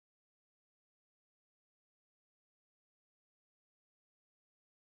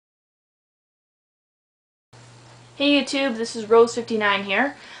Hey YouTube, this is Rose59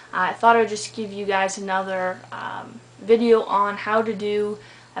 here. I thought I'd just give you guys another video on how to do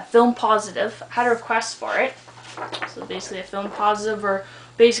a film positive. I had a request for it. So basically a film positive, or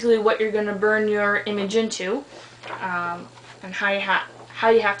basically what you're going to burn your image into, and how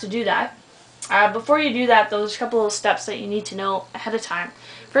you have to do that. Before you do that, there's a couple of steps that you need to know ahead of time.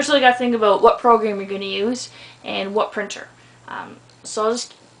 First of all, you got to think about what program you're going to use and what printer. So I'll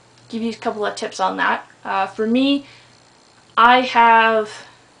just give you a couple of tips on that. For me, I have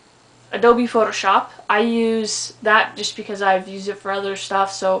Adobe Photoshop. I use that just because I've used it for other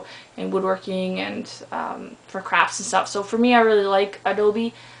stuff, so in woodworking and for crafts and stuff. So for me, I really like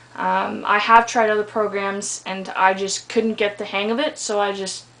Adobe. I have tried other programs and I just couldn't get the hang of it, so I've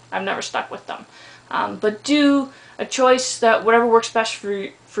never stuck with them. But do a choice that whatever works best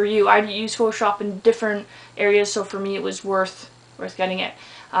for you. I use Photoshop in different areas, so for me it was worth getting it.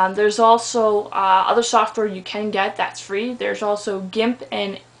 There's also other software you can get that's free. There's also GIMP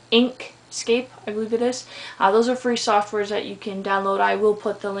and Inkscape, I believe it is. Those are free softwares that you can download. I will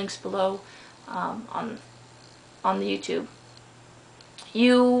put the links below on the YouTube.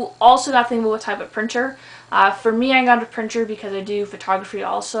 You also got to think about what type of printer. For me, I got a printer because I do photography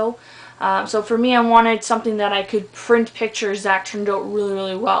also. So for me, I wanted something that I could print pictures that turned out really,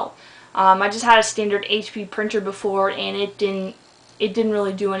 really well. I just had a standard HP printer before, and it didn't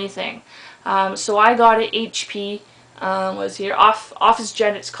really do anything. So I got an HP, was here,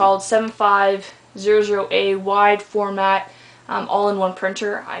 OfficeJet, it's called 7500A wide format, all-in-one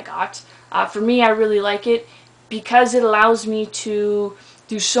printer I got. For me, I really like it because it allows me to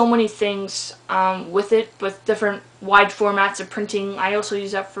do so many things with it, with different wide formats of printing. I also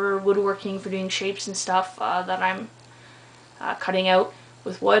use that for woodworking, for doing shapes and stuff that I'm cutting out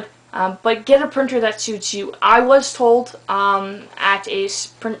with wood. But get a printer that suits you. I was told at a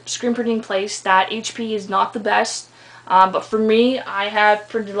screen printing place that HP is not the best, but for me, I have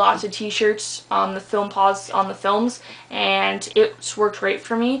printed lots of t-shirts on the films, and it's worked great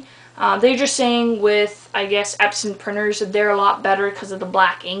for me. They're just saying with, I guess, Epson printers, they're a lot better because of the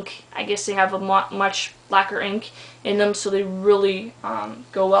black ink. I guess they have a much blacker ink in them, so they really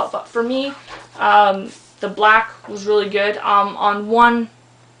go well. But for me, the black was really good. On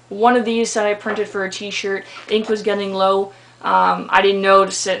one of these that I printed for a t-shirt, ink was getting low. I didn't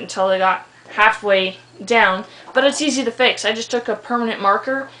notice it until I got halfway down, but it's easy to fix. I just took a permanent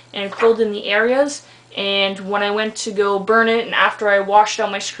marker and filled in the areas, and when I went to go burn it, and after I washed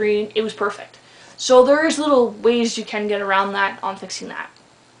out my screen, it was perfect. So there's little ways you can get around that on fixing that.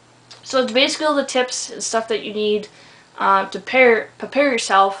 So it's basically all the tips and stuff that you need to prepare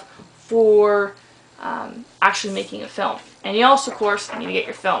yourself for actually making a film. And you also, of course, need to get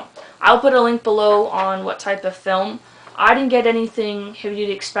your film. I'll put a link below on what type of film. I didn't get anything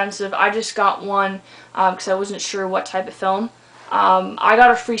heavy-duty expensive. I just got one because I wasn't sure what type of film. I got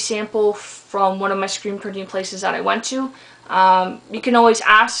a free sample from one of my screen printing places that I went to. You can always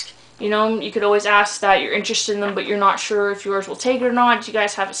ask, you could always ask that you're interested in them, but you're not sure if yours will take it or not. Do you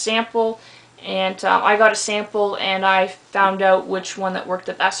guys have a sample? And I got a sample, and I found out which one that worked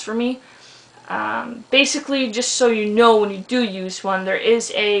the best for me. Basically, just so you know when you do use one, there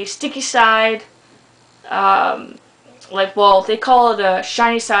is a sticky side, well, they call it a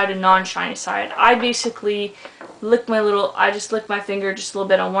shiny side and non-shiny side. I basically I just lick my finger just a little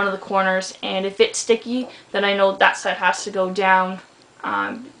bit on one of the corners, and if it's sticky, then I know that side has to go down,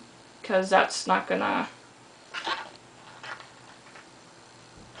 because that's not gonna,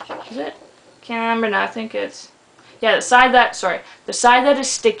 is it? Can't remember now, I think it's, yeah, the side that is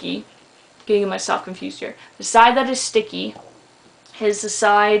sticky, getting myself confused here. The side that is sticky is the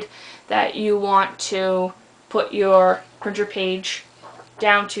side that you want to put your printer page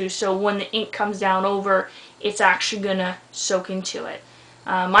down to, so when the ink comes down over, it's actually gonna soak into it.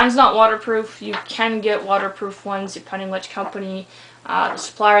 Mine's not waterproof. You can get waterproof ones depending which company. The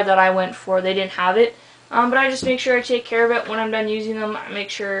supplier that I went for, they didn't have it, but I just make sure I take care of it when I'm done using them. I make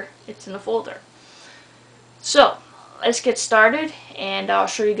sure it's in the folder. So let's get started, and I'll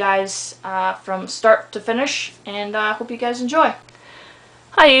show you guys from start to finish, and I hope you guys enjoy.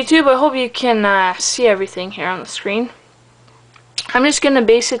 Hi YouTube, I hope you can see everything here on the screen. I'm just going to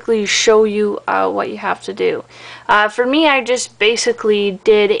basically show you what you have to do. For me, I just basically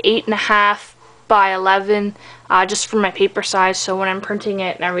did 8.5 by 11 just for my paper size, so when I'm printing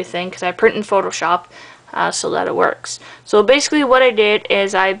it and everything, because I print in Photoshop so that it works. So basically what I did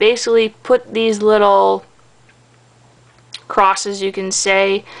is I basically put these little crosses, you can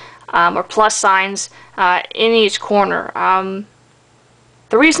say, or plus signs in each corner.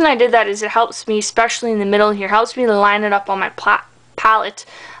 The reason I did that is it helps me, especially in the middle here, helps me to line it up on my palette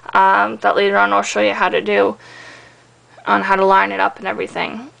that later on I'll show you how to do. on how to line it up and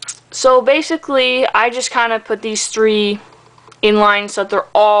everything. So basically, I just kind of put these 3 in line so that they're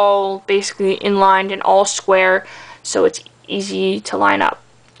all basically inlined and all square, so it's easy to line up.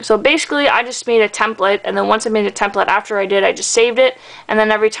 So basically, I just made a template, and then once I made a template, after I did, I just saved it, and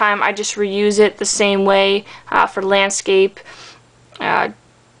then every time I just reuse it the same way for landscape,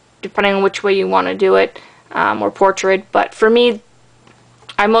 depending on which way you want to do it, or portrait. But for me,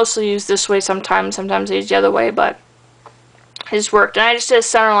 I mostly use this way sometimes I use the other way, but it just worked. And I just did a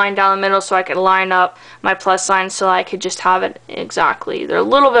center line down the middle so I could line up my plus signs so I could just have it exactly. They're a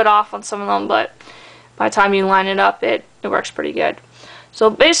little bit off on some of them, but by the time you line it up, it works pretty good. So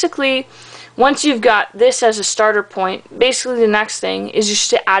basically, once you've got this as a starter point, basically the next thing is just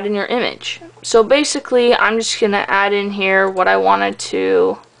to add in your image. So basically, I'm just going to add in here what I wanted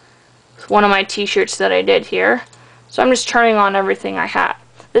to, one of my t-shirts that I did here. So I'm just turning on everything I had.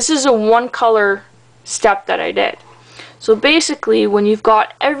 This is a one color step that I did. So basically, when you've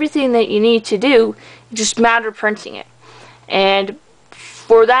got everything that you need to do, it just matter printing it. And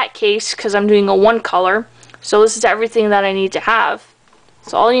for that case, because I'm doing a one color, so this is everything that I need to have.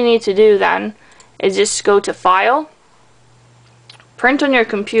 So all you need to do then is just go to File, Print on your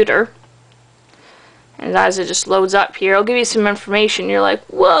computer, and as it just loads up here, it'll give you some information. You're like,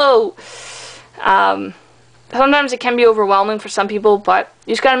 whoa! Sometimes it can be overwhelming for some people, but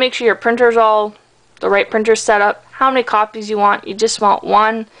you just got to make sure your printer's all the right printer setup, how many copies you want. You just want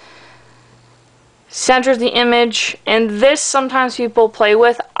one. Center the image, and this sometimes people play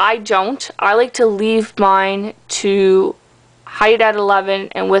with. I don't. I like to leave mine to height at 11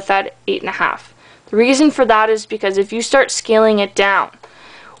 and width at 8.5. The reason for that is because if you start scaling it down,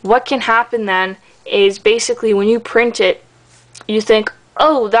 what can happen then is basically when you print it, you think,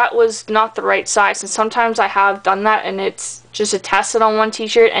 oh, that was not the right size. And sometimes I have done that, and it's just a tested on one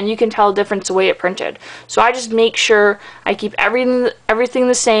t-shirt, and you can tell the difference the way it printed. So I just make sure I keep everything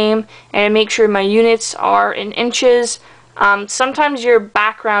the same, and I make sure my units are in inches. Sometimes your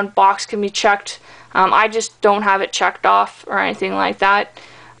background box can be checked. I just don't have it checked off or anything like that.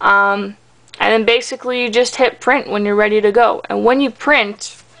 And then basically you just hit print when you're ready to go. And when you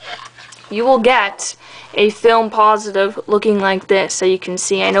print, you will get a film positive looking like this, so you can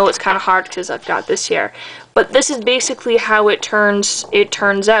see. I know it's kind of hard because I've got this here, but this is basically how it turns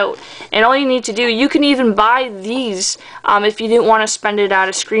out. And all you need to do, you can even buy these if you didn't want to spend it at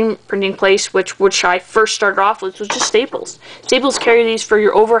a screen printing place, which I first started off with was just Staples. Staples carry these for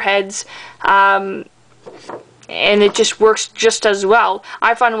your overheads, and it just works just as well.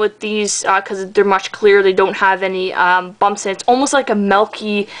 I find with these, because they're much clearer, they don't have any bumps, and it's almost like a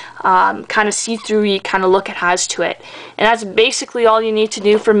milky, kind of see-through-y kind of look it has to it. And that's basically all you need to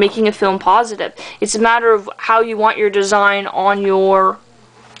do for making a film positive. It's a matter of how you want your design on your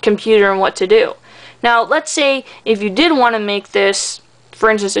computer and what to do. Now, let's say if you did want to make this, for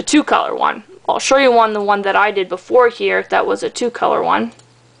instance, a 2-color one. I'll show you the one that I did before here that was a 2-color one.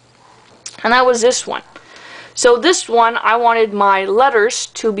 And that was this one. So this one, I wanted my letters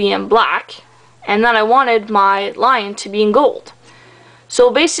to be in black, and then I wanted my line to be in gold. So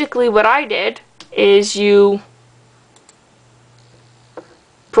basically what I did is you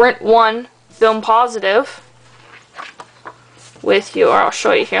print one film positive with your, I'll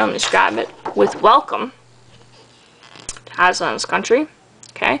show you here, let me just grab it, with welcome, Aslan's country,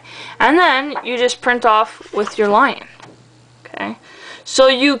 okay, and then you just print off with your lion, okay. So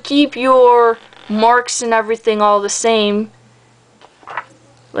you keep your marks and everything all the same,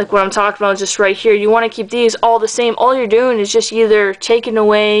 like what I'm talking about just right here. You want to keep these all the same. All you're doing is just either taking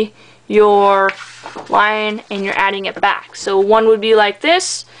away your line and you're adding it back. So one would be like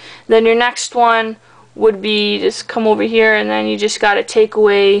this, then your next one would be just come over here, and then you just got to take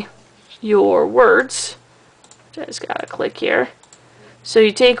away your words. Just got to click here. So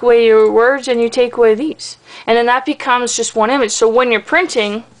you take away your words and you take away these, and then that becomes just one image. So when you're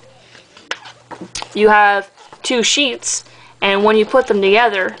printing, you have 2 sheets, and when you put them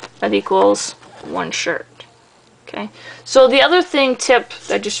together, that equals 1 shirt. Okay. So the other tip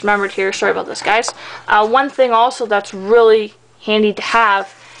I just remembered here, sorry about this guys, one thing also that's really handy to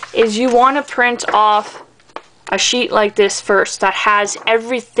have is you want to print off a sheet like this first that has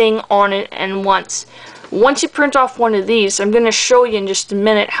everything on it and once. Once you print off one of these, I'm going to show you in just a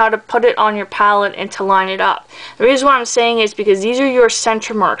minute how to put it on your palette and to line it up. The reason why I'm saying is because these are your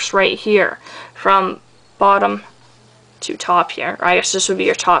center marks right here from bottom to top here. Or I guess this would be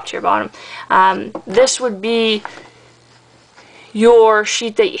your top to your bottom. This would be your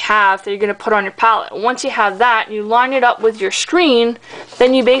sheet that you have that you're going to put on your palette. Once you have that, you line it up with your screen,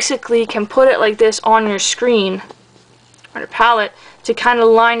 then you basically can put it like this on your screen, on your palette, to kind of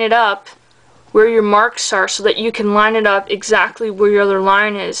line it up where your marks are so that you can line it up exactly where your other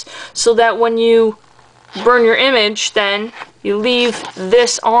line is, so that when you burn your image, then you leave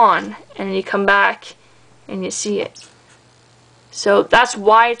this on and you come back and you see it. So that's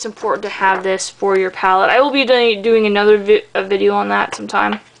why it's important to have this for your palette. I will be doing another video on that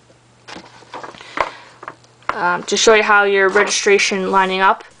sometime to show you how your registration lining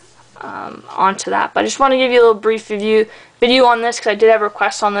up onto that. But I just want to give you a little brief video on this, because I did have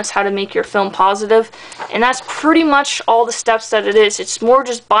requests on this, how to make your film positive. And that's pretty much all the steps that it is. It's more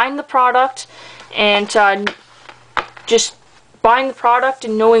just buying the product and just buying the product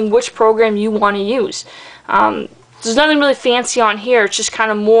and knowing which program you want to use. There's nothing really fancy on here. It's just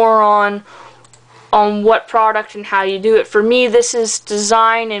kind of more on what product and how you do it. For me, this is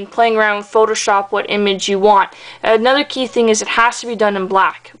design and playing around with Photoshop what image you want. Another key thing is it has to be done in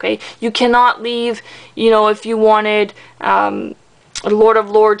black. Okay, you cannot leave, you know, if you wanted Lord of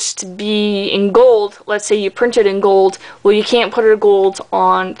Lords to be in gold, let's say you print it in gold, well, you can't put it in gold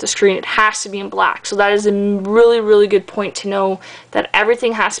on the screen. It has to be in black. So that is a really good point to know, that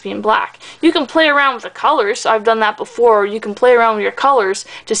everything has to be in black. You can play around with the colors. I've done that before. You can play around with your colors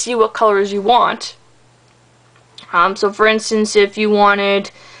to see what colors you want. So for instance, if you wanted,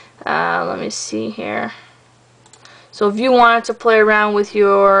 let me see here. So if you wanted to play around with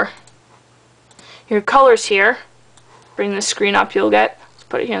your colors here, bring the screen up, let's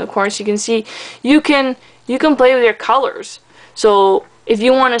put it here in the corner so you can see. You can play with your colors. So if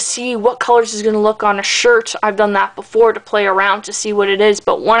you want to see what colors is going to look on a shirt, I've done that before to play around to see what it is.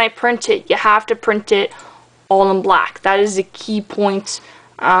 But when I print it, you have to print it all in black. That is the key point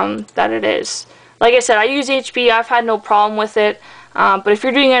that it is. Like I said, I use HP. I've had no problem with it. But if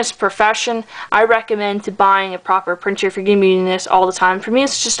you're doing it as a profession, I recommend buying a proper printer if you're going to be using this all the time. For me,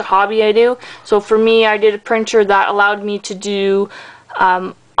 it's just a hobby I do. So for me, I did a printer that allowed me to do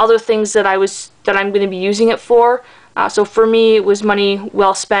other things that I'm going to be using it for. So for me, it was money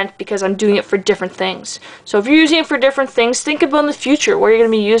well spent because I'm doing it for different things. So if you're using it for different things, think about in the future what you're going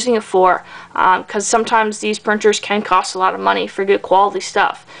to be using it for. Because sometimes these printers can cost a lot of money for good quality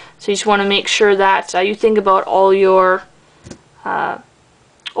stuff. So you just want to make sure that you think about all your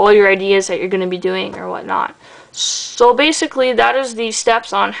ideas that you're going to be doing or whatnot. So basically, that is the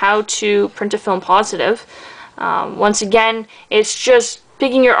steps on how to print a film positive. Once again, it's just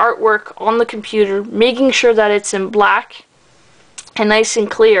picking your artwork on the computer, making sure that it's in black and nice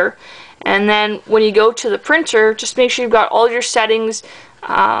and clear, and then when you go to the printer, just make sure you've got all your settings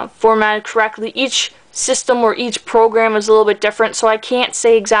formatted correctly. Each system or each program is a little bit different, so I can't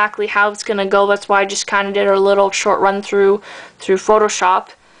say exactly how it's going to go. That's why I just kind of did a little short run through Photoshop.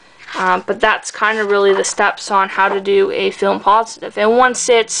 But that's kind of really the steps on how to do a film positive. And once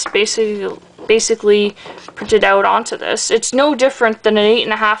it's basically printed out onto this, it's no different than an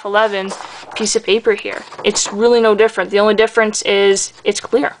 8.5/11 piece of paper here. It's really no different. The only difference is it's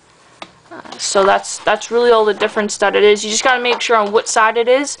clear. So that's really all the difference that it is. You just got to make sure on what side it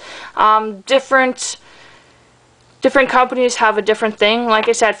is. Different companies have a different thing. Like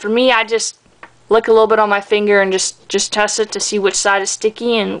I said, for me, I just lick a little bit on my finger and just test it to see which side is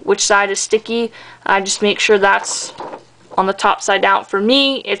sticky and which side is sticky. I just make sure that's on the top side down. For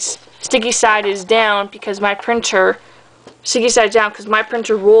me, it's sticky side is down because my printer, sticky side down because my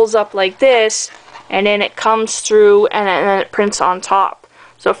printer rolls up like this, and then it comes through and then it prints on top.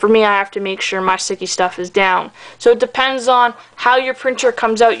 So for me, I have to make sure my sticky stuff is down. So it depends on how your printer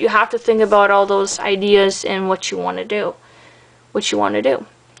comes out. You have to think about all those ideas and what you want to do.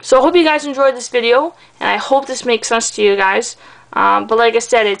 So I hope you guys enjoyed this video, and I hope this makes sense to you guys. But like I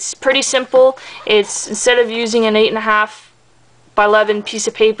said, it's pretty simple. It's, instead of using an 8.5/11 piece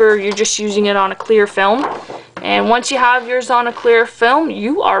of paper, you're just using it on a clear film. And once you have yours on a clear film,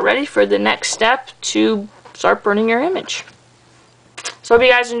 you are ready for the next step to start burning your image. So hope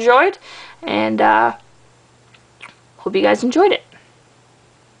you guys enjoyed, and hope you guys enjoyed it.